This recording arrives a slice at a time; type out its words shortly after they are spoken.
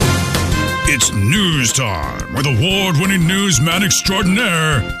It's news time with award-winning newsman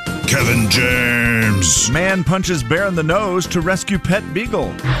extraordinaire, Kevin James. Man punches bear in the nose to rescue pet beagle.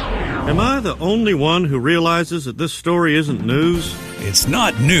 Am I the only one who realizes that this story isn't news? It's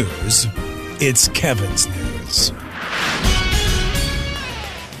not news. It's Kevin's news.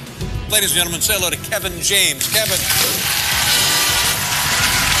 Ladies and gentlemen, say hello to Kevin James. Kevin.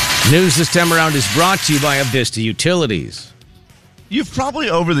 News this time around is brought to you by Avista Utilities. You've probably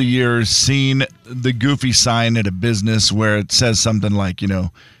over the years seen the goofy sign at a business where it says something like,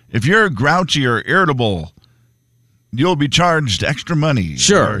 if you're grouchy or irritable, you'll be charged extra money.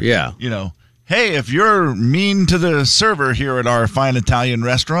 Sure, or, yeah. Hey, if you're mean to the server here at our fine Italian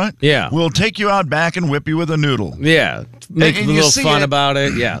restaurant, we'll take you out back and whip you with a noodle. Yeah, make a little fun about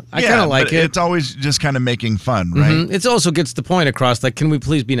it. Yeah, I kind of like it. It's always just kind of making fun, right? Mm-hmm. It also gets the point across, like, can we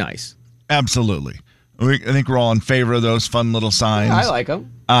please be nice? Absolutely. I think we're all in favor of those fun little signs. Yeah, I like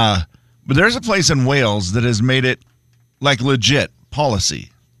them. But there's a place in Wales that has made it, like, legit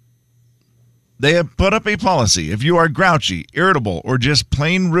policy. They have put up a policy. If you are grouchy, irritable, or just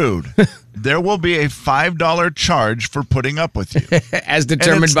plain rude, there will be a $5 charge for putting up with you. As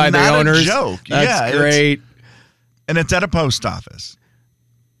determined by the owners. It's not a joke. That's great. And it's at a post office.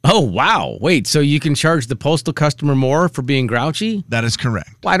 Oh, wow. Wait, so you can charge the postal customer more for being grouchy? That is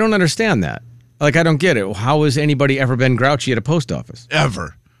correct. Well, I don't understand that. Like, I don't get it. How has anybody ever been grouchy at a post office?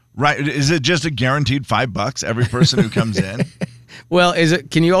 Ever. Right. Is it just a guaranteed $5 every person who comes in? Well,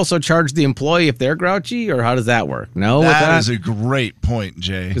 can you also charge the employee if they're grouchy, or how does that work? No, that is a great point,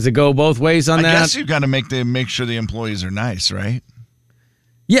 Jay. Does it go both ways on that? I guess you've got to make sure the employees are nice, right?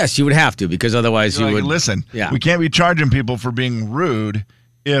 Yes, you would have to, because otherwise you would listen. Yeah. We can't be charging people for being rude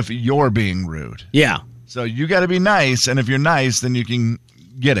if you're being rude. Yeah. So you got to be nice, and if you're nice, then you can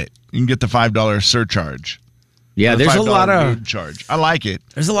get it. You can get the $5 surcharge. Yeah, there's a lot of charge. I like it.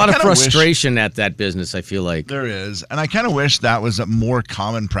 There's a lot of frustration at that business, I feel like. There is. And I kind of wish that was a more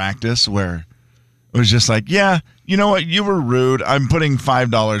common practice where it was just like, yeah, you know what? You were rude. I'm putting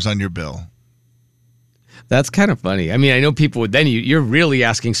 $5 on your bill. That's kind of funny. I mean, I know people would then you're really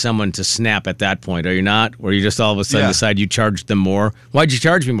asking someone to snap at that point, are you not? Or you just all of a sudden decide you charged them more. Why'd you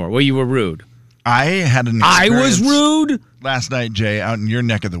charge me more? Well, you were rude. I had an experience. I was rude? Last night, Jay, out in your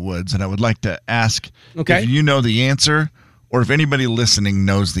neck of the woods, and I would like to ask if you know the answer or if anybody listening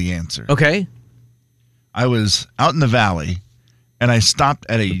knows the answer. Okay. I was out in the valley, and I stopped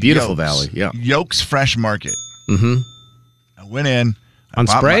at a beautiful valley, Yolks Fresh Market. Mm-hmm. I went in. On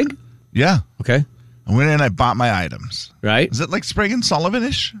Sprague? Yeah. Okay. I went in, I bought my items. Right. Is it like Sprague and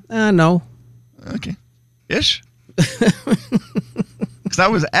Sullivan-ish? No. Okay. Ish? Because I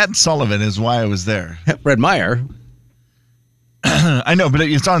was at Sullivan is why I was there. Red Meyer. I know, but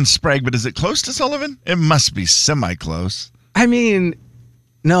it's on Sprague, but is it close to Sullivan? It must be semi-close. I mean,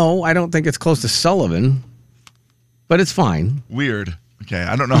 no, I don't think it's close to Sullivan, but it's fine. Weird. Okay,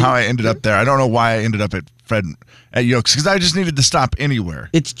 I don't know how I ended up there. I don't know why I ended up at Yolks, because I just needed to stop anywhere.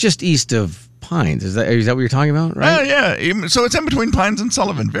 It's just east of Pines. Is that what you're talking about, right? Yeah. So it's in between Pines and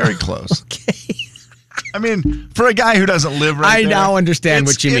Sullivan. Very close. Okay. I mean, for a guy who doesn't live right there. I now understand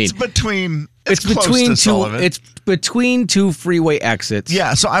what you mean. It's between two. Sullivan. It's between two freeway exits.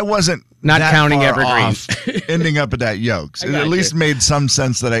 Yeah, so I wasn't not that counting far Evergreen off ending up at that Yolks. It at least made some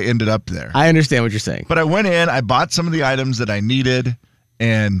sense that I ended up there. I understand what you're saying. But I went in, I bought some of the items that I needed,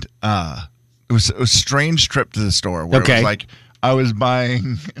 and it was a strange trip to the store where it was like I was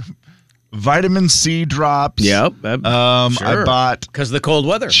buying vitamin C drops. Yep. Sure. I bought because of the cold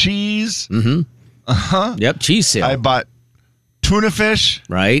weather. Cheese. Mm-hmm. Uh-huh. Yep, cheese sale. I bought tuna fish.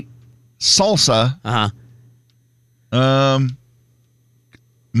 Right. Salsa. Uh-huh.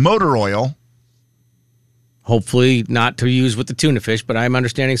 Motor oil. Hopefully not to use with the tuna fish, but I'm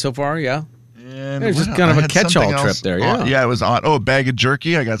understanding so far, yeah. And it's just kind of a catch-all trip there, yeah. Yeah, it was on. Oh, a bag of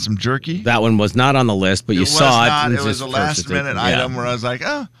jerky. I got some jerky. That one was not on the list, but you saw it. It was a last-minute item where I was like,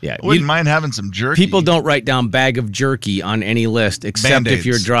 I wouldn't mind having some jerky. People don't write down bag of jerky on any list except if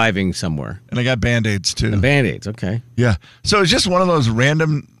you're driving somewhere. And I got Band-Aids, too. And Band-Aids, okay. Yeah. So it's just one of those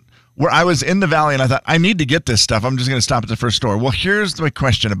random where I was in the valley and I thought, I need to get this stuff. I'm just going to stop at the first store. Well, here's my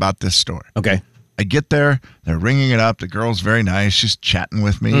question about this store. Okay. I get there, they're ringing it up. The girl's very nice. She's chatting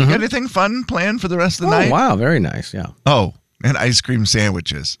with me. Mm-hmm. Got anything fun planned for the rest of the night? Oh, wow. Very nice, yeah. Oh, and ice cream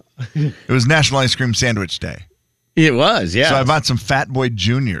sandwiches. It was National Ice Cream Sandwich Day. It was, yeah. So I bought some Fat Boy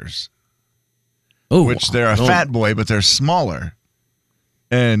Juniors, which they're a fat boy, but they're smaller.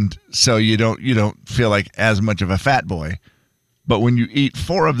 And so you don't feel like as much of a fat boy. But when you eat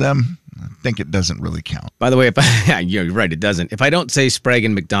 4 of them, I think it doesn't really count. By the way, you're right, it doesn't. If I don't say Sprague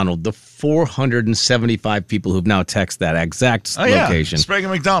and McDonald, the 475 people who've now texted that exact location. Yeah, Sprague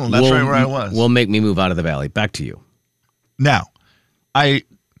and McDonald. That's right where I was. Will make me move out of the valley. Back to you. Now, I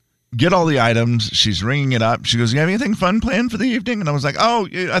get all the items. She's ringing it up. She goes, "You have anything fun planned for the evening?" And I was like, "Oh,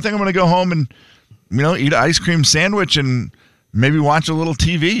 I think I'm going to go home and, eat an ice cream sandwich and maybe watch a little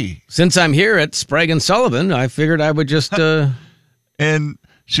TV." Since I'm here at Sprague and Sullivan, I figured I would just... And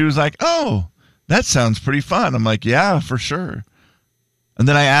she was like, "Oh, that sounds pretty fun." I'm like, "Yeah, for sure." And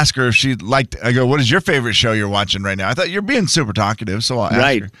then I asked her if she liked, I go, "What is your favorite show you're watching right now?" I thought you're being super talkative, so I'll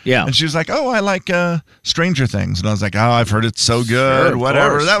ask her. Yeah. And she was like, "Oh, I like Stranger Things." And I was like, "Oh, I've heard it's so good," Sure,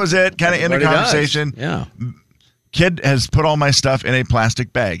 whatever. course. That was it, kind of end of conversation. Yeah. Kid has put all my stuff in a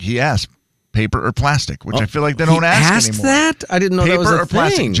plastic bag. He asked, paper or plastic, which I feel like they don't ask anymore. That? I didn't know paper that was a or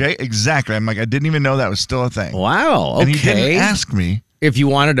plastic, thing. Jay, exactly. I'm like, I didn't even know that was still a thing. Wow, okay. And he didn't ask me if you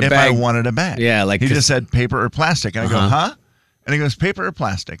wanted a if bag. I wanted a bag. Yeah, like he just said paper or plastic. And I go, Uh-huh. huh? And he goes, paper or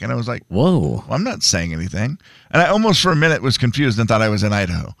plastic. And I was like, whoa. Well, I'm not saying anything. And I almost for a minute was confused and thought I was in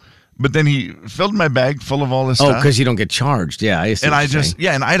Idaho. But then he filled my bag full of all this stuff. Oh, because you don't get charged. Yeah, I see. And what I you're just,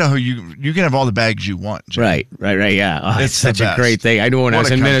 saying. in Idaho, you can have all the bags you want, Jay. Right. Yeah. Oh, it's the such a best. great thing. I know when I What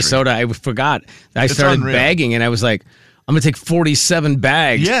was a in country. Minnesota, I forgot. I It's started unreal. bagging, and I was like, I'm going to take 47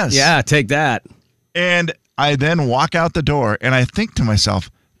 bags. Yes. Yeah, take that. And I then walk out the door, and I think to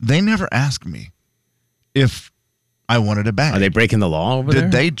myself, they never asked me if I wanted a bag. Are they breaking the law over there?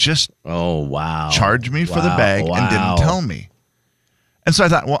 Did they just Oh, wow. charge me for the bag and didn't tell me? And so I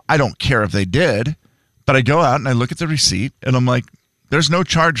thought, well, I don't care if they did, but I go out and I look at the receipt, and I'm like, there's no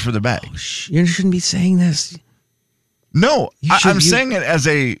charge for the bag. You shouldn't be saying this. No, I'm saying it as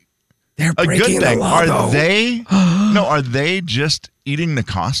They're a breaking good thing. the law, though. Are they just eating the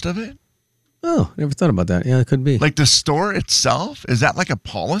cost of it? Oh, never thought about that. Yeah, it could be. Like the store itself? Is that like a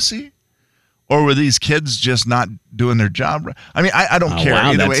policy? Or were these kids just not doing their job? I mean, I don't care.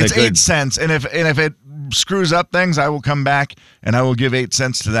 wow, Either way, that's it's a good- 8 cents. And if it screws up things, I will come back and I will give 8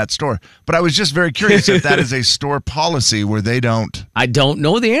 cents to that store. But I was just very curious if that is a store policy where they don't I don't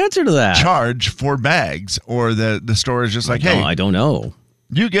know the answer to that. charge for bags, or the store is just like, hey, I don't know.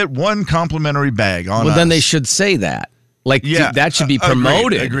 you get one complimentary bag on Well, then us. they should say that. Like, Yeah, that should be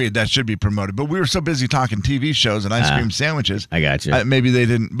promoted. Agreed. That should be promoted. But we were so busy talking TV shows and ice cream sandwiches. I got you. Maybe they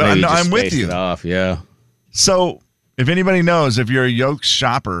didn't. But Maybe no, just I'm with spaced you. it off, yeah. So if anybody knows, if you're a Yolks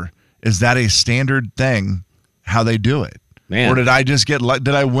shopper, is that a standard thing, how they do it? Man. Or did I just did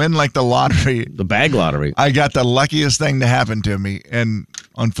I win like the lottery? The bag lottery. I got the luckiest thing to happen to me. And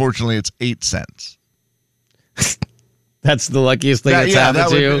unfortunately, it's 8 cents. That's the luckiest thing that's happened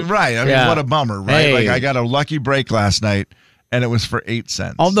to you. Right. I mean, Yeah. what a bummer, right? Hey. Like I got a lucky break last night, and it was for 8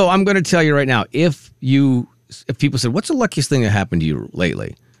 cents. Although I'm going to tell you right now, if people said, what's the luckiest thing that happened to you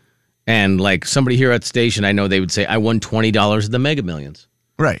lately? And like somebody here at the station, I know they would say, I won $20 at the Mega Millions.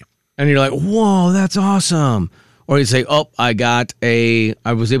 Right. And you're like, whoa, that's awesome. Or you'd say, oh, I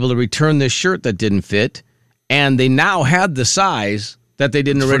was able to return this shirt that didn't fit, and they now had the size that they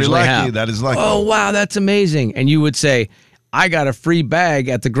didn't Pretty originally lucky. have. That is lucky. Oh, wow, that's amazing. And you would say, I got a free bag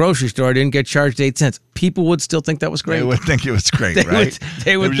at the grocery store. I didn't get charged 8 cents. People would still think that was great. They would think it was great, They right?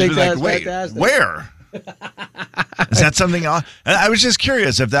 they would just think be that's wait, fantastic." where? Is that something else? And I was just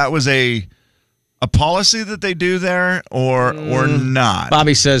curious if that was a policy that they do there or not.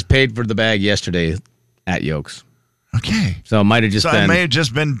 Bobby says paid for the bag yesterday at Yolks. Okay. So it might have just So been. it may have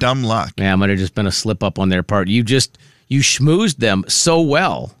just been dumb luck. Yeah, it might have just been a slip up on their part. You schmoozed them so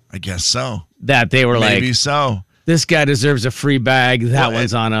well I guess so. that they were Maybe like, so. this guy deserves a free bag. That Well,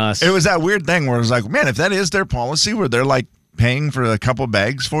 one's on us. It was that weird thing where it was like, man, if that is their policy where they're like paying for a couple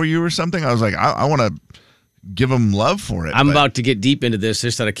bags for you or something, I was like, I want to give them love for it. I'm but- about to get deep into this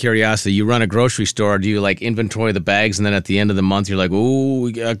just out of curiosity. You run a grocery store. Do you like inventory the bags and then at the end of the month you're like,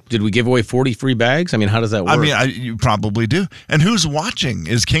 ooh, did we give away 40 free bags? I mean, how does that work? I mean, you probably do. And who's watching?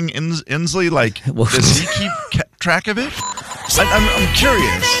 Is King Inslee like, Well- does he keep track of it? I'm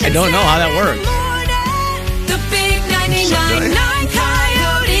curious. I don't know how that works. The big 99.9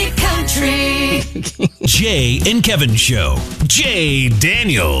 Coyote Country. Jay and Kevin Show. Jay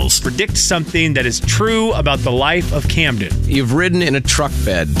Daniels. Predict something that is true about the life of Camden. You've ridden in a truck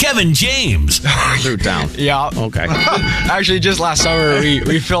bed Kevin James. through town. Yeah. Okay. Actually, just last summer,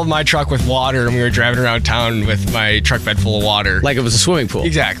 we filled my truck with water and we were driving around town with my truck bed full of water. Like it was a swimming pool.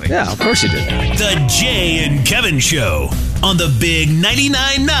 Exactly. Yeah, of course you did. The Jay and Kevin Show on the big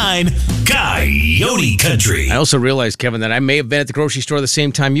 99.9 Coyote Country. I also realized, Kevin, that I may have been at the grocery store the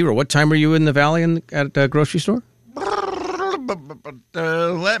same time you were. What time were you in the valley at the grocery store?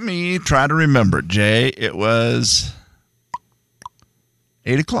 Let me try to remember, Jay. It was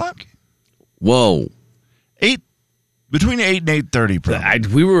 8 o'clock. Whoa. Between 8 and 8:30,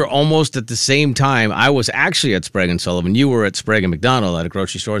 probably. We were almost at the same time. I was actually at Sprague and Sullivan. You were at Sprague and McDonald at a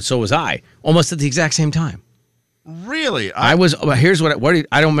grocery store. So was I. Almost at the exact same time. Really? I was. Here's what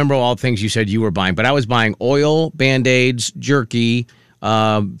I don't remember all the things you said you were buying, but I was buying oil, Band-Aids, jerky,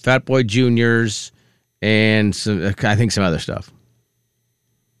 Fat Boy Juniors, and I think some other stuff.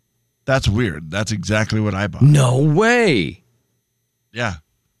 That's weird. That's exactly what I bought. No way. Yeah.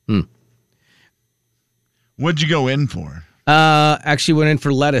 What'd you go in for? Actually went in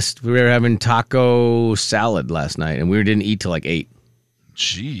for lettuce. We were having taco salad last night, and we didn't eat till like 8.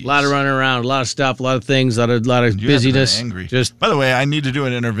 Jeez. A lot of running around, a lot of stuff, a lot of things, a lot of busyness. Angry. Just by the way, I need to do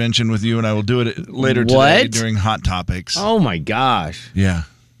an intervention with you, and I will do it later today during Hot Topics. Oh my gosh! Yeah.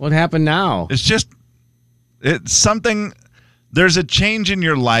 What happened now? It's something. There's a change in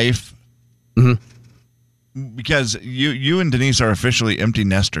your life because you and Denise are officially empty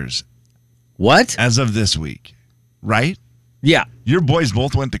nesters. What? As of this week, right? Yeah. Your boys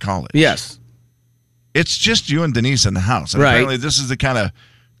both went to college. Yes. It's just you and Denise in the house. And apparently this is the kind of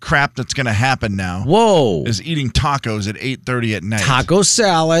crap that's going to happen now. Whoa. Is eating tacos at 8:30 at night. Taco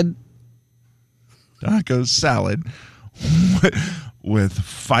salad. Taco salad with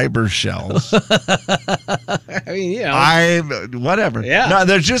fiber shells. I mean, whatever. Yeah. No,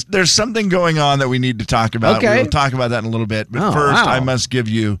 there's something going on that we need to talk about. Okay. We'll talk about that in a little bit. But first, I must give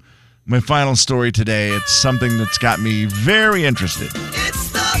you my final story today. It's something that's got me very interested.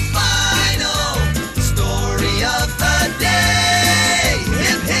 It's the final story of the day.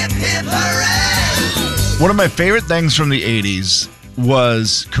 Hip, hip, hip, hooray! One of my favorite things from the 80s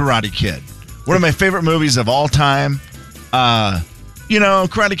was Karate Kid. One of my favorite movies of all time.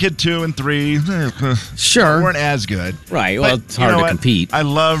 Karate Kid 2 and 3 sure weren't as good. Right. Well, it's hard to compete. I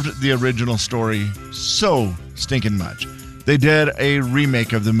loved the original story so stinking much. They did a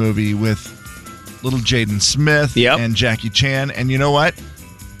remake of the movie with little Jaden Smith and Jackie Chan. And you know what?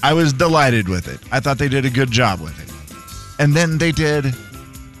 I was delighted with it. I thought they did a good job with it. And then they did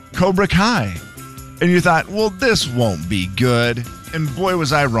Cobra Kai. And you thought, well, this won't be good. And boy,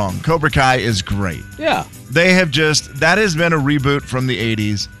 was I wrong. Cobra Kai is great. Yeah. That has been a reboot from the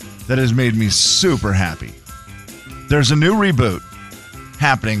 80s that has made me super happy. There's a new reboot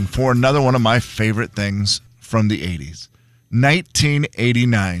happening for another one of my favorite things from the 80s.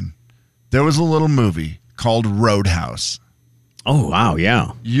 1989. There was a little movie called Roadhouse. Oh, wow,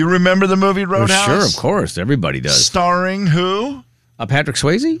 yeah. You remember the movie Roadhouse? Well, sure, of course. Everybody does. Starring who? Patrick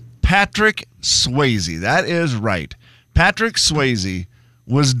Swayze? Patrick Swayze. That is right. Patrick Swayze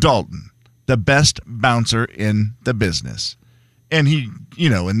was Dalton, the best bouncer in the business. And he,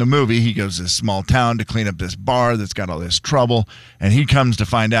 in the movie, he goes to this small town to clean up this bar that's got all this trouble. And he comes to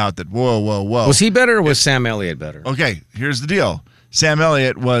find out that, whoa. Was he better or was Sam Elliott better? Okay, here's the deal. Sam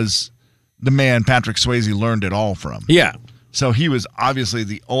Elliott was the man Patrick Swayze learned it all from. Yeah. So he was obviously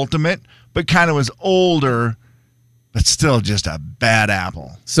the ultimate, but kind of was older, but still just a bad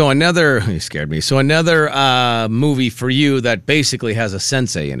apple. So you scared me. So another movie for you that basically has a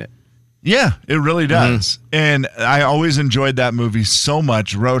sensei in it. Yeah, it really does. Mm-hmm. And I always enjoyed that movie so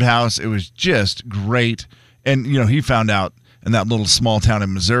much. Roadhouse, it was just great. And, he found out in that little small town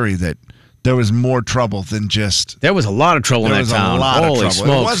in Missouri that there was more trouble than just... There was a lot of trouble in that town. There was a lot Holy of trouble.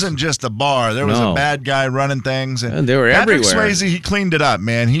 smokes. It wasn't just a bar. There was a bad guy running things. And they were Patrick everywhere. Swayze, he cleaned it up,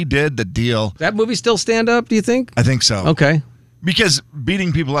 man. He did the deal. That movie still stand up, do you think? I think so. Okay. Because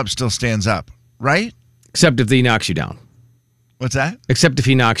beating people up still stands up, right? Except if he knocks you down. What's that? Except if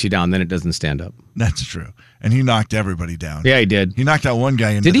he knocks you down, then it doesn't stand up. That's true. And he knocked everybody down. Yeah, he did. He knocked out one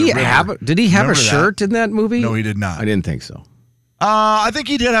guy into the river. Did he have Remember a shirt in that movie? No, he did not. I didn't think so. I think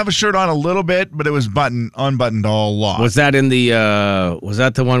he did have a shirt on a little bit, but it was unbuttoned all along. Was that in the? Was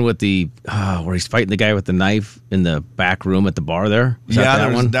that the one with the where he's fighting the guy with the knife in the back room at the bar there?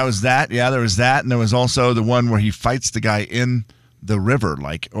 That was that. Yeah, there was that, and there was also the one where he fights the guy in the river,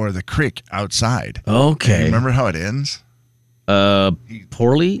 or the creek outside. Okay. You remember how it ends?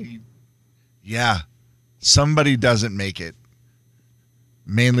 Poorly. Yeah, somebody doesn't make it,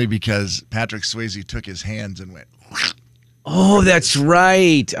 mainly because Patrick Swayze took his hands and went. Oh, that's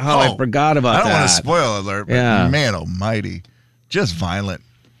right. Oh, I forgot about that. I don't want to spoil alert, but man almighty, just violent.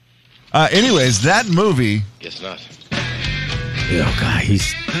 Anyways, that movie. Guess not. Oh, God,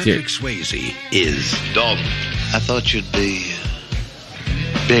 Patrick Swayze is Dalton. I thought you'd be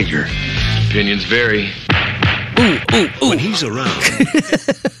bigger. Opinions vary. Ooh. When he's around.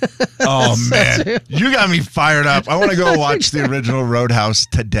 Oh, man. You got me fired up. I want to go watch the original Roadhouse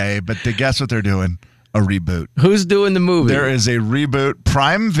today, but guess what they're doing? A reboot. Who's doing the movie? There is a reboot.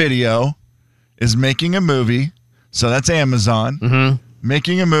 Prime Video is making a movie. So that's Amazon. Mm-hmm.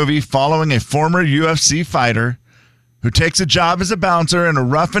 making a movie following a former UFC fighter who takes a job as a bouncer in a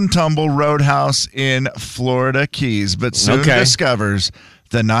rough and tumble roadhouse in Florida Keys, but soon discovers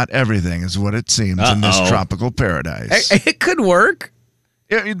that not everything is what it seems in this tropical paradise. It could work.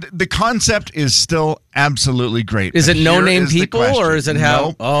 The concept is still absolutely great. Is it Here no-name is the people, question. or is it how?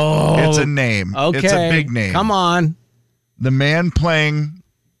 Nope. Oh, it's a name. Okay, it's a big name. Come on. The man playing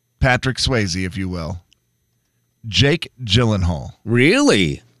Patrick Swayze, if you will, Jake Gyllenhaal.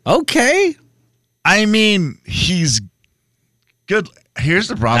 Really? Okay. I mean, he's good. Here's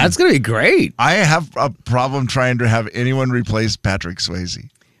the problem. That's going to be great. I have a problem trying to have anyone replace Patrick Swayze.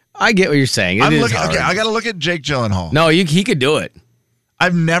 I get what you're saying. Okay, I got to look at Jake Gyllenhaal. No, he could do it.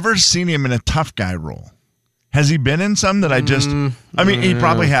 I've never seen him in a tough guy role. Has he been in some that I just... I mean, he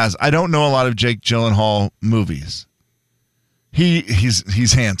probably has. I don't know a lot of Jake Gyllenhaal movies.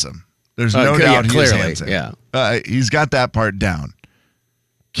 He's handsome. There's no doubt he's handsome. Yeah. He's got that part down.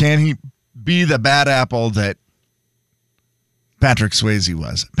 Can he be the bad apple that Patrick Swayze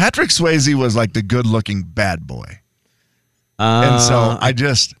was? Patrick Swayze was like the good-looking bad boy. And so I'm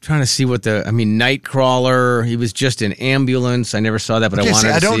trying to see what Nightcrawler. He was just in Ambulance. I never saw that, but I wanted to see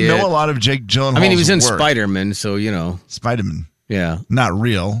it. I don't know a lot of Jake Gyllenhaal's I mean, he was in work. Spider-Man, so you know. Spider-Man. Yeah. Not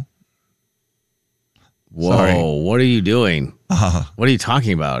real. Whoa, Sorry. What are you doing? What are you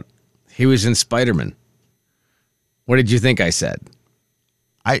talking about? He was in Spider-Man. What did you think I said?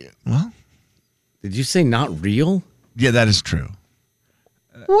 Did you say not real? Yeah, that is true.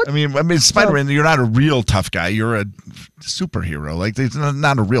 What? I mean, Spider-Man, you're not a real tough guy. You're a superhero. Like, he's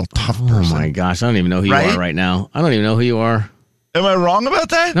not a real tough person. Oh, my gosh. I don't even know who you are right now. I don't even know who you are. Am I wrong about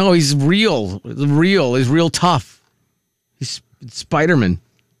that? No, he's real. He's real tough. He's Spider-Man.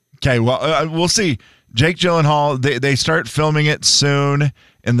 Okay, well, we'll see. Jake Gyllenhaal, they start filming it soon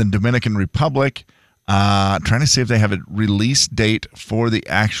in the Dominican Republic. Trying to see if they have a release date for the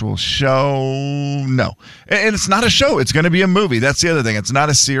actual show. No. And it's not a show. It's going to be a movie. That's the other thing. It's not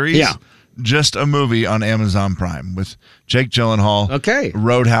a series. Yeah. Just a movie on Amazon Prime with Jake Gyllenhaal. Okay.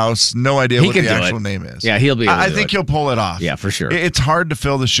 Roadhouse. No idea what the actual name is. Yeah, he'll be able to I do think it. he'll pull it off. Yeah, for sure. It's hard to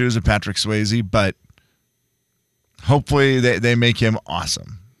fill the shoes of Patrick Swayze, but hopefully they make him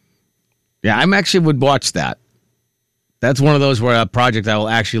awesome. Yeah, I'm actually would watch that. That's one of those where a project I will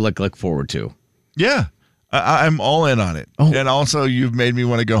actually look forward to. Yeah, I'm all in on it. Oh. And also, you've made me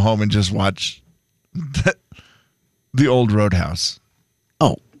want to go home and just watch the old Roadhouse.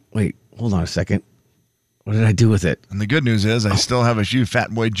 Oh, wait. Hold on a second. What did I do with it? And the good news is I still have a few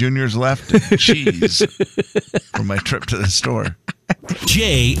Fat Boy Juniors left and cheese from my trip to the store.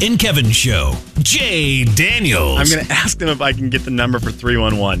 Jay and Kevin Show. Jay Daniels. I'm going to ask them if I can get the number for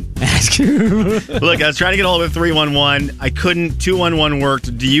 311. Ask you. Look, I was trying to get a hold of 311. I couldn't. 211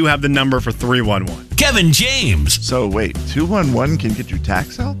 worked. Do you have the number for 311? Kevin James. So wait, 211 can get your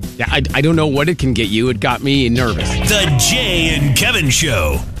tax help? Yeah, I don't know what it can get you. It got me nervous. The Jay and Kevin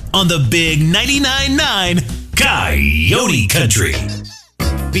Show on the Big 99.9 Coyote Country.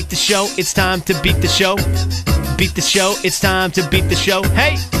 Beat the show, it's time to beat the show. Beat the show, it's time to beat the show.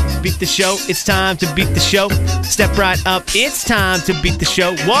 Hey! Beat the show, it's time to beat the show. Step right up, it's time to beat the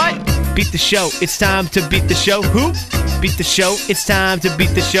show. What? Beat the show, it's time to beat the show. Who? Beat the show, it's time to beat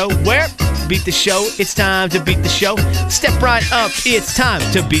the show. Where? Beat the show, it's time to beat the show. Step right up, it's time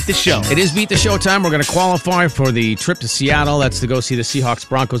to beat the show. It is Beat the Show time. We're going to qualify for the trip to Seattle. That's to go see the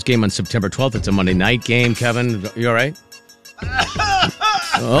Seahawks-Broncos game on September 12th. It's a Monday night game. Kevin, you all right?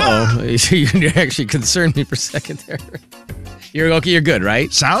 Uh-oh. You actually concerned me for a second there. You're okay. You're good,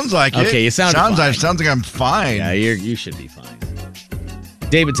 right? Sounds like it. Okay, you sound fine. Sounds like I'm fine. Yeah, you should be fine.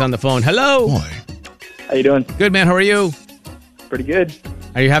 David's on the phone. Hello. Boy. How you doing? Good, man. How are you? Pretty good.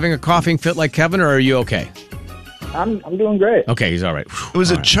 Are you having a coughing fit like Kevin, or are you okay? I'm doing great. Okay, he's all right. It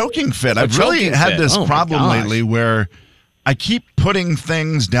was a choking fit. I've really choking had fit. this Oh, my problem gosh. lately where I keep putting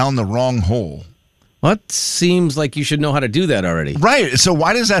things down the wrong hole. What? Seems like you should know how to do that already. Right. So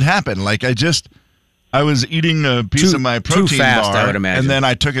why does that happen? Like I was eating a piece of my protein too fast, bar, I would imagine. and then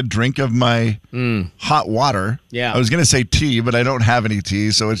I took a drink of my hot water. Yeah. I was going to say tea, but I don't have any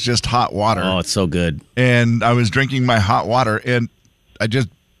tea, so it's just hot water. Oh, it's so good. And I was drinking my hot water, and I just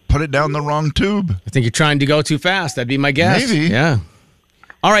put it down the wrong tube. I think you're trying to go too fast. That'd be my guess. Maybe. Yeah.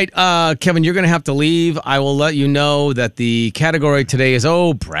 All right, Kevin, you're going to have to leave. I will let you know that the category today is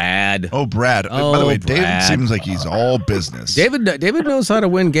Brad. Oh, Brad. Oh, By the way, Brad. David seems like he's all business. David knows how to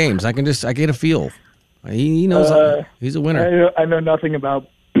win games. I get a feel. He knows he's a winner. I know nothing about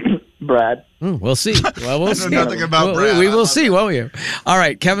Brad. We'll see. Well, we'll see. nothing about Brad. We will see, won't you? All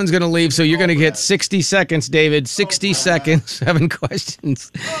right, Kevin's going to leave, so you're going to get 60 seconds, David. 60 seconds, 7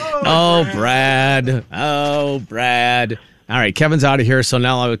 questions. Oh, Brad. Oh, Brad. All right, Kevin's out of here, so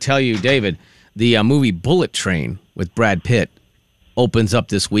now I will tell you, David, the movie Bullet Train with Brad Pitt opens up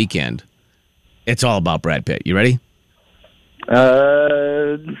this weekend. It's all about Brad Pitt. You ready?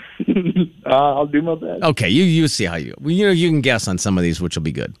 I'll do my best. Okay, you see how you can guess on some of these, which will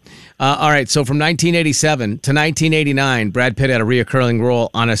be good. All right, so from 1987 to 1989, Brad Pitt had a reoccurring role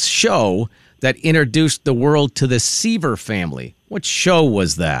on a show that introduced the world to the Seaver family. What show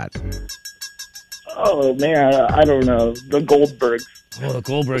was that? Oh, man, I don't know. The Goldbergs. Oh, the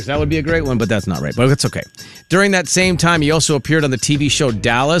Goldbergs. That would be a great one, but that's not right. But that's okay. During that same time, he also appeared on the TV show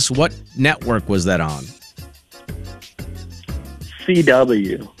Dallas. What network was that on?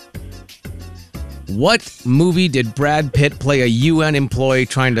 CW. What movie did Brad Pitt play a UN employee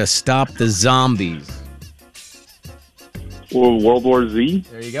trying to stop the zombies? World War Z.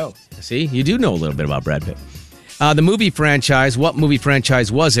 There you go. See, you do know a little bit about Brad Pitt. The movie franchise, what movie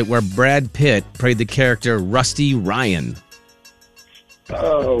franchise was it where Brad Pitt played the character Rusty Ryan?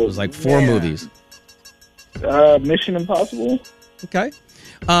 Oh, it was like 4 movies. Mission Impossible. Okay.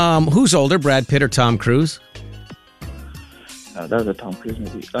 Who's older, Brad Pitt or Tom Cruise? That was a Tom Cruise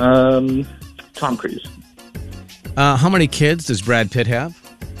movie. Tom Cruise. How many kids does Brad Pitt have?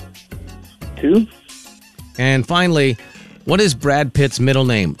 2. And finally, what is Brad Pitt's middle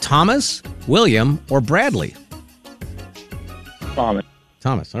name? Thomas, William, or Bradley?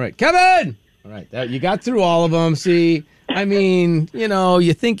 Thomas. All right. Kevin! All right. You got through all of them. See, I mean,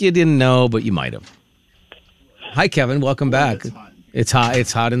 you think you didn't know, but you might have. Hi, Kevin. Welcome back. It's hot.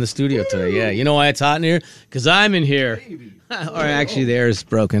 It's hot in the studio today. Yeah. You know why it's hot in here? Because I'm in here. Or actually, the air is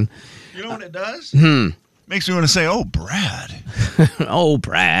broken. You know what it does? Makes me want to say, oh, Brad. Oh,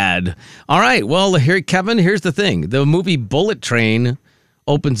 Brad. All right. Well, Kevin, here's the thing. The movie Bullet Train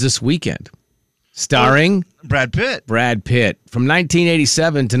opens this weekend. Starring Brad Pitt. From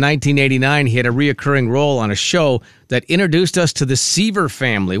 1987 to 1989, he had a reoccurring role on a show that introduced us to the Seaver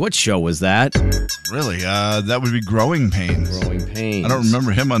family. What show was that? Really? That would be Growing Pains. I don't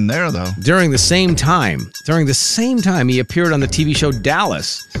remember him on there, though. During the same time, he appeared on the TV show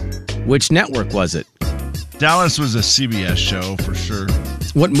Dallas. Which network was it? Dallas was a CBS show for sure.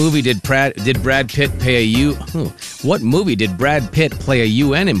 What movie did Brad Pitt play What movie did Brad Pitt play a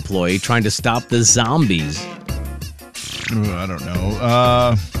UN employee trying to stop the zombies? Ooh, I don't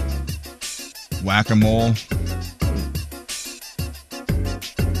know. Whack-a-mole.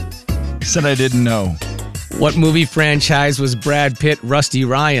 Said I didn't know. What movie franchise was Brad Pitt Rusty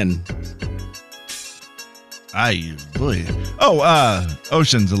Ryan?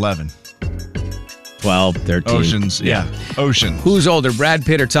 Ocean's 11. 12, 13. Oceans, yeah. Ocean. Who's older, Brad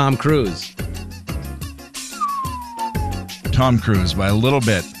Pitt or Tom Cruise? Tom Cruise by a little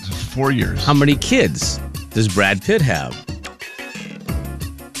bit. 4 years. How many kids does Brad Pitt have?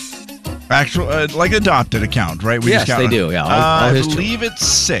 Actual, like adopted account, right? Yes, they do. Yeah, I believe it's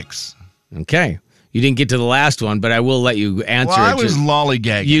 6. Okay. You didn't get to the last one, but I will let you answer well, it. I was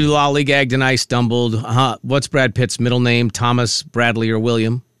lollygagging. You lollygagged and I stumbled. What's Brad Pitt's middle name? Thomas, Bradley, or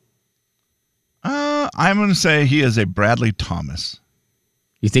William? I'm going to say he is a Bradley Thomas.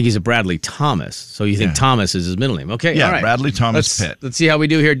 You think he's a Bradley Thomas, so you think Thomas is his middle name. Okay, yeah, all right. Bradley Thomas Pitt. Let's see how we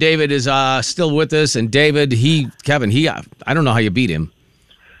do here. David is still with us, and David, Kevin, I don't know how you beat him.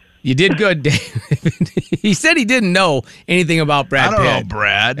 You did good, David. He said he didn't know anything about Brad Pitt. I don't know,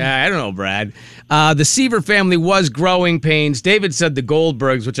 Brad. I don't know, Brad. The Seaver family was Growing Pains. David said the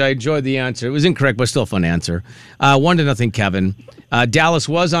Goldbergs, which I enjoyed the answer. It was incorrect, but still a fun answer. 1-0, Kevin. Dallas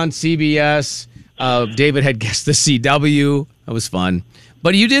was on CBS. David had guessed the CW. That was fun.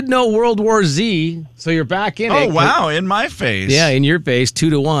 But you did know World War Z, so you're back in it. Oh, wow, in my face. Yeah, in your face,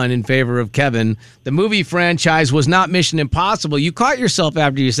 2-1 in favor of Kevin. The movie franchise was not Mission Impossible. You caught yourself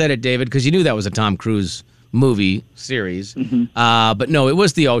after you said it, David, because you knew that was a Tom Cruise movie series. Mm-hmm. But no, it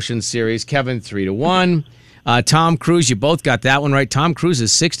was the Ocean series. Kevin, 3-1. Tom Cruise, you both got that one right. Tom Cruise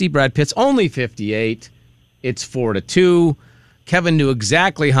is 60. Brad Pitt's only 58. It's 4-2. Kevin knew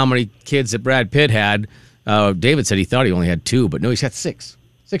exactly how many kids that Brad Pitt had. David said he thought he only had 2, but no, he's got 6.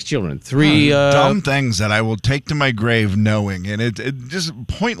 6 children. 3 dumb things that I will take to my grave knowing, and it's just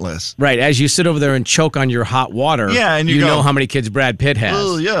pointless. Right, as you sit over there and choke on your hot water, and you go, know how many kids Brad Pitt has.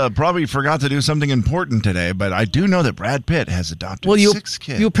 Well, yeah, probably forgot to do something important today, but I do know that Brad Pitt has adopted 6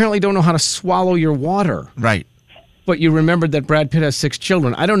 kids. You apparently don't know how to swallow your water. Right. But you remembered that Brad Pitt has 6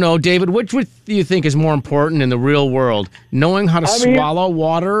 children. I don't know, David, which do you think is more important in the real world? Knowing how to swallow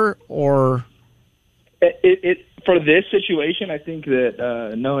water or... For this situation, I think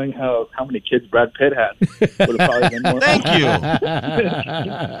that knowing how many kids Brad Pitt had would have probably been more. Thank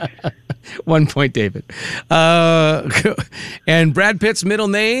you. 1 point, David. And Brad Pitt's middle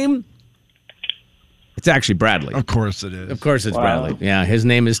name? It's actually Bradley. Of course it is. Of course it's Wow. Bradley. Yeah, his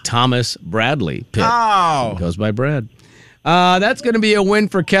name is Thomas Bradley Pitt. Oh. He goes by Brad. That's going to be a win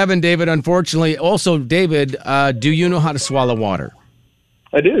for Kevin, David, unfortunately. Also, David, do you know how to swallow water?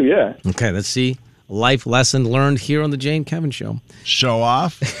 I do, yeah. Okay, let's see. Life lesson learned here on the Jay and Kevin Show. Show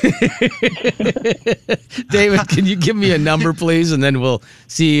off. David, can you give me a number, please? And then we'll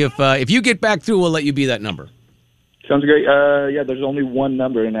see if you get back through, we'll let you be that number. Sounds great. Yeah, there's only one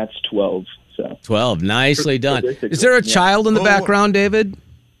number, and that's 12. So 12. Nicely done. Basically, Is there a yeah. child in the background, David?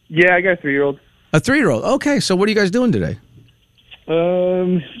 Yeah, I got a 3-year-old. A 3-year-old. Okay, so what are you guys doing today?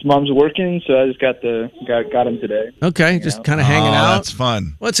 His mom's working, so I just got him today. Okay, just kind of hanging out. That's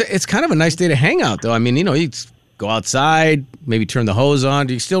fun. Well, it's kind of a nice day to hang out, though. I mean, you just go outside, maybe turn the hose on.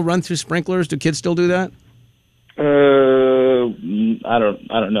 Do you still run through sprinklers? Do kids still do that? I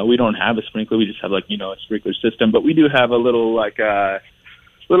don't know. We don't have a sprinkler. We just have a sprinkler system. But we do have a little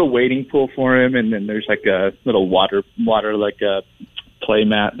little wading pool for him, and then there's like a little water like a play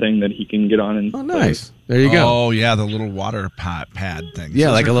mat thing that he can get on. And oh, nice. There you go. Oh yeah, the little water pad thing. Yeah,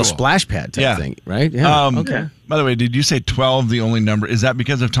 Those like are a little cool. splash pad type thing, right? Yeah. Okay. By the way, did you say 12 the only number? Is that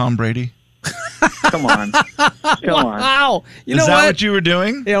because of Tom Brady? Come on. Wow. You know Is that what you were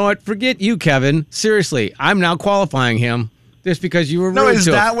doing? You know what? Forget you, Kevin. Seriously, I'm now qualifying him just because you were rude No, is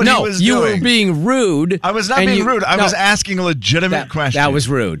to that him. what he was you doing? were being rude. I was not and being rude. I no, was asking a legitimate question. That was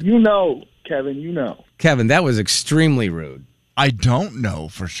rude. You know, Kevin, you know. Kevin, that was extremely rude. I don't know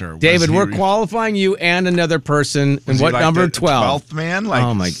for sure. David, we're qualifying you and another person. And Was he what like number? the 12. 12th man? Like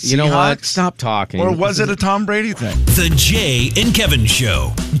oh, my. You know what? Seahawks? Stop talking. Or was it a Tom Brady thing? The Jay and Kevin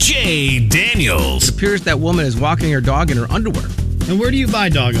Show. Jay Daniels. It appears that woman is walking her dog in her underwear. And where do you buy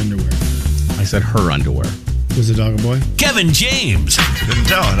dog underwear? I said her underwear. Was the dog a boy? Kevin James. Didn't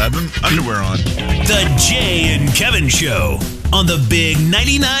tell it. I had underwear on. The Jay and Kevin Show on the Big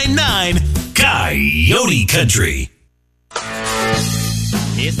 99.9 Coyote Country.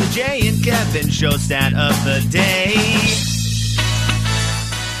 It's the Jay and Kevin Show stat of the day.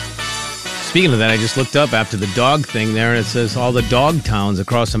 Speaking of that, I just looked up after the dog thing there, and it says all the dog towns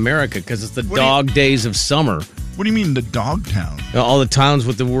across America because it's the dog days of summer. What do you mean the dog town? All the towns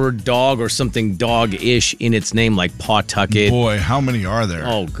with the word dog or something dog-ish in its name, like Pawtucket. Boy, how many are there?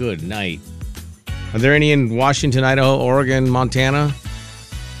 Oh, good night. Are there any in Washington, Idaho, Oregon, Montana?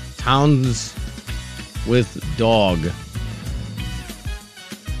 Towns with dog.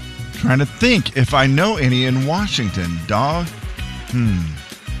 Trying to think if I know any in Washington. Dog?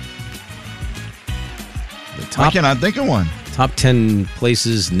 I cannot think of one. Top 10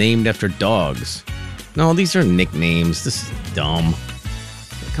 places named after dogs. No, these are nicknames. This is dumb.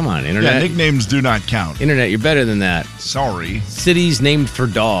 Come on, Internet. Yeah, nicknames do not count. Internet, you're better than that. Sorry. Cities named for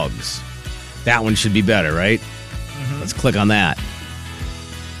dogs. That one should be better, right? Let's click on that.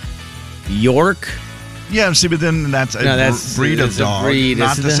 York. Yeah, see, but then that's a breed of it's a dog. breed.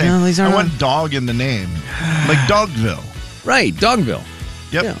 Not It's the same. no, these are I not- want dog in the name. Like Dogville. Right, Dogville.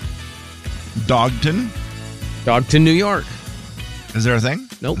 Yep. Yeah. Dogton. Dogton, New York. Is there a thing?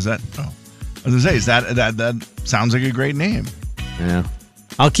 Nope. Is that? Oh, I was gonna say, that sounds like a great name. Yeah.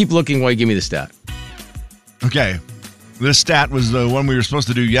 I'll keep looking while you give me the stat. Okay. This stat was the one we were supposed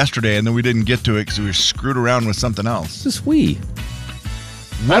to do yesterday, and then we didn't get to it because we were screwed around with something else. This is we.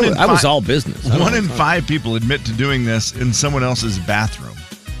 I was all business. One in 5 people admit to doing this in someone else's bathroom.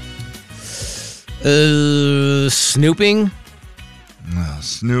 Snooping? No,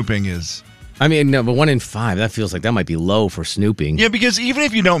 snooping is... I mean, no, but 1 in 5, that feels like that might be low for snooping. Yeah, because even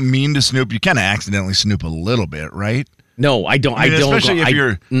if you don't mean to snoop, you kind of accidentally snoop a little bit, right? No, I don't. I mean, I don't.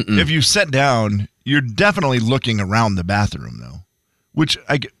 especially if you sit down, you're definitely looking around the bathroom, though. Which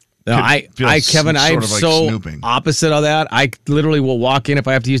Kevin, I'm sort of like so snooping. opposite of that. I literally will walk in if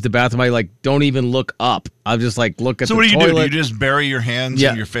I have to use the bathroom. I don't even look up. I'll just look at So the what do you toilet. do? Do you just bury your hands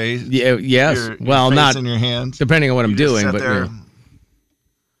in your face? Yeah, yes. Your well, face not in your hands. depending on what I'm You just doing, sit but there.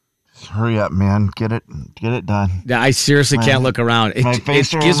 Hurry up, man! Get it done. yeah, I seriously can't look around. It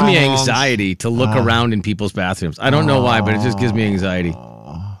face are in gives my me hands. anxiety to look around in people's bathrooms. I don't know why, but it just gives me anxiety.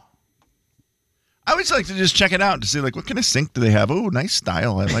 I always like to just check it out to see what kind of sink do they have. Oh, nice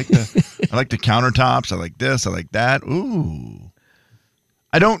style. I like the I like the countertops. I like this. I like that. Ooh.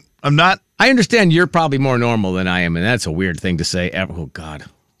 I'm not. I understand you're probably more normal than I am, and that's a weird thing to say. Oh God.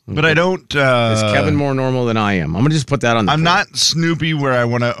 But I don't. Is Kevin more normal than I am? I'm gonna just put that on the I'm floor. not Snoopy where I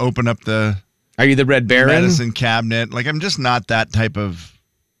want to open up the. Are you the Red Baron? Medicine cabinet. I'm just not that type of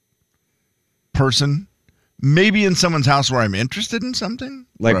person. Maybe in someone's house where I'm interested in something.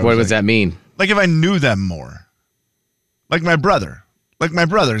 What does that mean? Like if I knew them more. Like my brother. Like my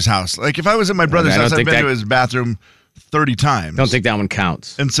brother's house. Like if I was at my brother's house, I've been to his bathroom 30 times. Don't think that one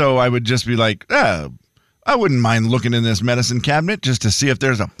counts. And so I would just be like, I wouldn't mind looking in this medicine cabinet just to see if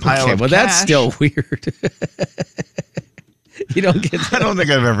there's a pile of cash. That's still weird. You don't get that. I don't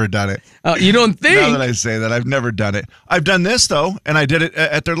think I've ever done it. Oh, you don't think? Now that I say that, I've never done it. I've done this, though, and I did it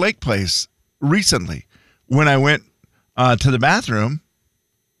at their lake place recently. When I went to the bathroom,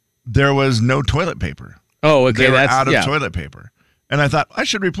 there was no toilet paper. Oh, okay. They were That's out of toilet paper. And I thought, I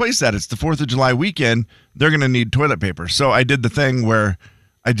should replace that. It's the 4th of July weekend. They're going to need toilet paper. So I did the thing where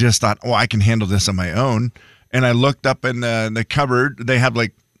I just thought, I can handle this on my own. And I looked up in the cupboard. They have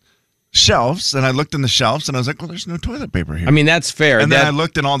like shelves, and I looked in the shelves, and I was like, well, there's no toilet paper here. I mean, that's fair. And then I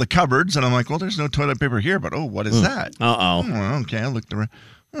looked in all the cupboards, and I'm like, well, there's no toilet paper here, but what is that? Okay, I looked around.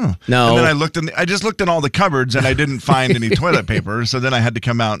 Oh. No. And then I just looked in all the cupboards, and I didn't find any toilet paper. So then I had to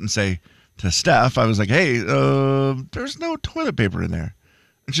come out and say to Steph, I was like, hey, there's no toilet paper in there.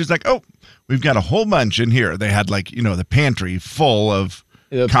 And she's like, oh, we've got a whole bunch in here. They had the pantry full of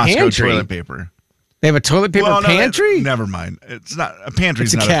Costco toilet paper. They have a toilet paper pantry? Never mind. It's not a pantry.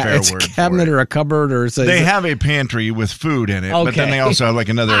 It's not a fair it's word. It's a cabinet or a cupboard or something. They have a pantry with food in it, but then they also have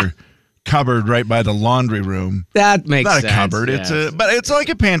another cupboard right by the laundry room. That makes sense. Not a cupboard. Yes. But it's like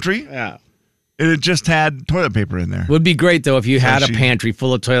a pantry. Yeah. And it just had toilet paper in there. Would be great though if you had a pantry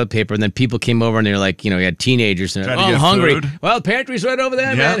full of toilet paper and then people came over and they're like, you had teenagers and I'm hungry. Food. Well, the pantry's right over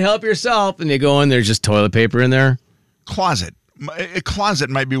there, man. Help yourself. And you go in, there's just toilet paper in there. Closet. A closet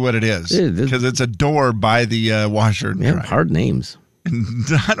might be what it is because it's a door by the washer and dryer. Hard names.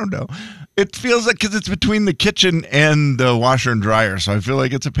 I don't know. It feels like because it's between the kitchen and the washer and dryer, so I feel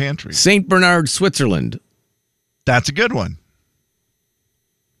like it's a pantry. St. Bernard, Switzerland. That's a good one.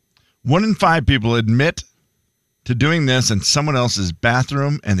 1 in 5 people admit to doing this in someone else's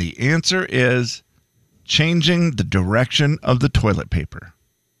bathroom, and the answer is changing the direction of the toilet paper.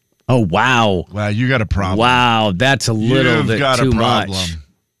 Oh, wow. Wow, you got a problem. Wow, that's a little bit too much.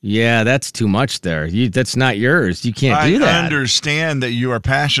 Yeah, that's too much there. That's not yours. You can't do that. I understand that you are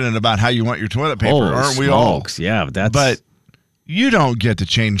passionate about how you want your toilet paper, aren't we all? Yeah, but you don't get to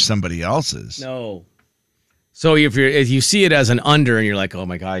change somebody else's. No. So if you see it as an under and you're like, oh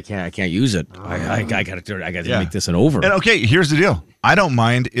my God, I can't use it. I got to make this an over. And okay, here's the deal. I don't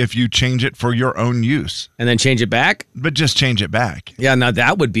mind if you change it for your own use. And then change it back? But just change it back. Yeah, now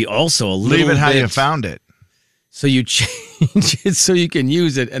that would be also a little bit. Leave it how you found it. So you change it so you can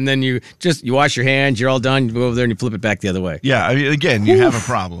use it, and then you wash your hands, you're all done, you go over there and you flip it back the other way. Yeah, I mean, again, you have a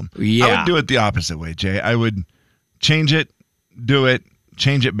problem. Yeah. I would do it the opposite way, Jay. I would change it, do it,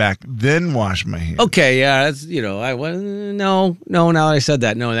 change it back, then wash my hands. Okay, yeah, that's, no, now that I said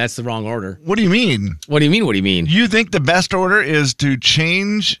that, no, that's the wrong order. What do you mean? What do you mean? You think the best order is to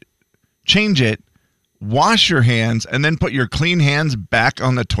change it, wash your hands, and then put your clean hands back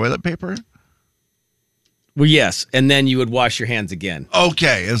on the toilet paper? Well, yes, and then you would wash your hands again.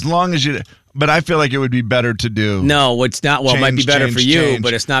 Okay, as long as you... But I feel like it would be better to do... No, it's not. Well, it might be better for you,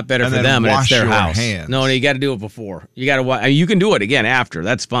 but it's not better for them, and it's their house. Hands. No, you got to do it before. You got to. You can do it again after.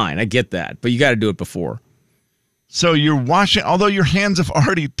 That's fine. I get that, but you got to do it before. So you're washing, although your hands have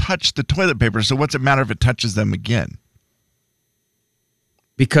already touched the toilet paper. So what's it matter if it touches them again?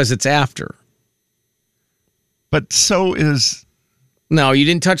 Because it's after. But so is. No, you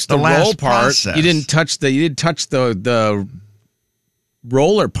didn't touch the roll part. Process. You didn't touch the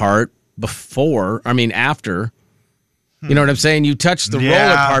roller part before. I mean, after. You know what I'm saying? You touched the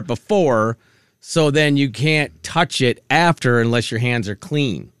roller part before, so then you can't touch it after unless your hands are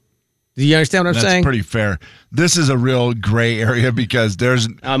clean. Do you understand what I'm saying? That's pretty fair. This is a real gray area because there's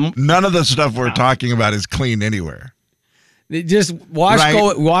none of the stuff we're talking about is clean anywhere. Just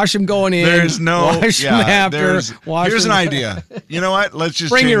wash them going in. There's no wash them after. Here's an idea. You know what? Let's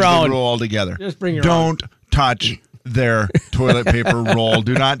just bring change your own. The rule altogether. Just bring your own. Don't touch their toilet paper roll.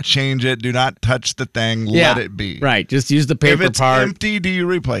 Do not change it. Do not touch the thing. Let it be. Right. Just use the paper part. If it's empty, do you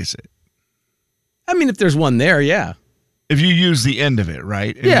replace it? I mean, if there's one there, yeah. If you use the end of it,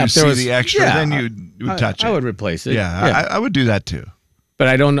 right? And you see the extra, then you would touch it. I would replace it. Yeah. I would do that too. But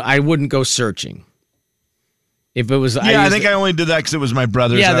I wouldn't go searching. If it was, I think I only did that because it was my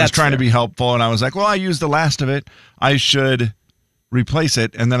brother's. Yeah, I was trying to be helpful, and I was like, well, I used the last of it. I should replace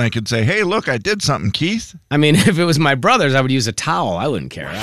it, and then I could say, hey, look, I did something, Keith. I mean, if it was my brother's, I would use a towel. I wouldn't care.